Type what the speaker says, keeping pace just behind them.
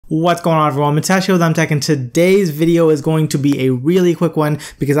What's going on, everyone? Mitashi with MTech, and today's video is going to be a really quick one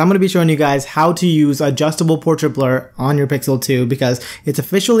because I'm going to be showing you guys how to use adjustable portrait blur on your Pixel 2 because it's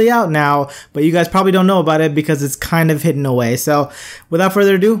officially out now, but you guys probably don't know about it because it's kind of hidden away. So without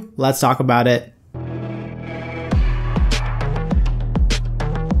further ado, let's talk about it.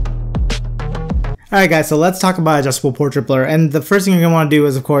 Alright guys, so let's talk about adjustable portrait blur, and the first thing you're going to want to do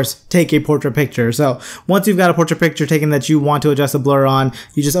is of course take a portrait picture. So once you've got a portrait picture taken that you want to adjust the blur on,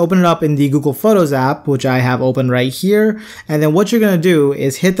 you just open it up in the Google Photos app, which I have open right here, and then what you're going to do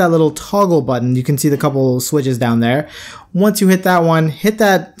is hit that little toggle button. You can see the couple switches down there. Once you hit that one, hit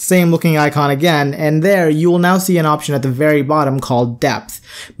that same looking icon again, and there you will now see an option at the very bottom called depth.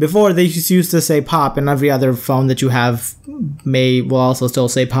 Before, they used to say pop, and every other phone that you have will also still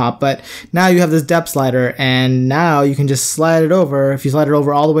say pop, but now you have this depth slider, and now you can just slide it over. If you slide it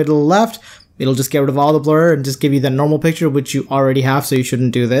over all the way to the left, it'll just get rid of all the blur and just give you the normal picture, which you already have, so you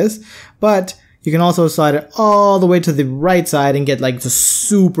shouldn't do this. But you can also slide it all the way to the right side and get like the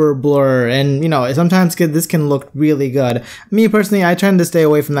super blur, and you know, sometimes this can look really good. Me personally, I tend to stay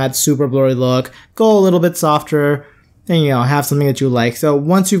away from that super blurry look, go a little bit softer, and you know, have something that you like. So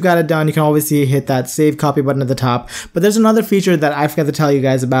once you've got it done, you can obviously hit that save copy button at the top. But there's another feature that I forgot to tell you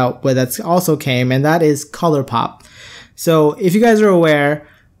guys about where that's also came, and that is color pop. So if you guys are aware,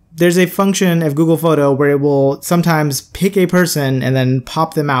 there's a function of Google Photo where it will sometimes pick a person and then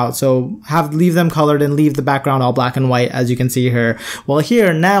pop them out. So leave them colored and leave the background all black and white, as you can see here. Well,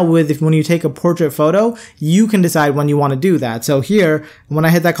 here now when you take a portrait photo, you can decide when you want to do that. So here, when I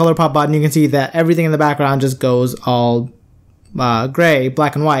hit that color pop button, you can see that everything in the background just goes all gray,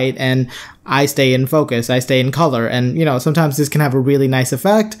 black and white, and I stay in focus, I stay in color. And you know, sometimes this can have a really nice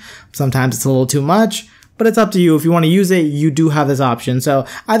effect. Sometimes it's a little too much. But it's up to you. If you want to use it, you do have this option. So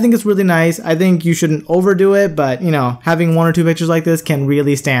I think it's really nice. I think you shouldn't overdo it, but you know, having one or two pictures like this can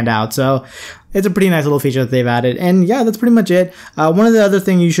really stand out. So it's a pretty nice little feature that they've added. And yeah, that's pretty much it. One of the other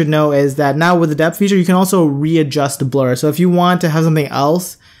things you should know is that now with the depth feature, you can also readjust the blur. So if you want to have something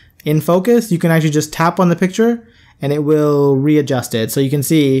else in focus, you can actually just tap on the picture and it will readjust it. So you can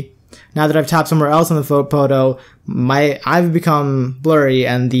see now that I've tapped somewhere else on the photo, I've become blurry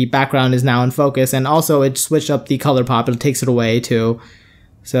and the background is now in focus, and also it switched up the color pop. It takes it away too.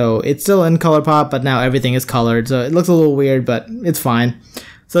 So it's still in color pop, but now everything is colored. So it looks a little weird, but it's fine.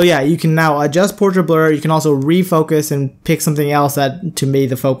 So yeah, you can now adjust portrait blur. You can also refocus and pick something else that to be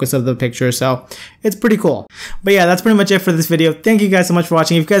the focus of the picture. So it's pretty cool. But yeah, that's pretty much it for this video. Thank you guys so much for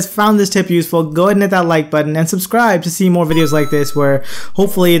watching. If you guys found this tip useful, go ahead and hit that like button and subscribe to see more videos like this where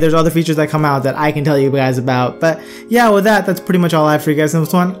hopefully there's other features that come out that I can tell you guys about. But yeah, with that, that's pretty much all I have for you guys in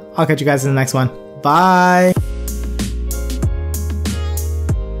this one. I'll catch you guys in the next one. Bye!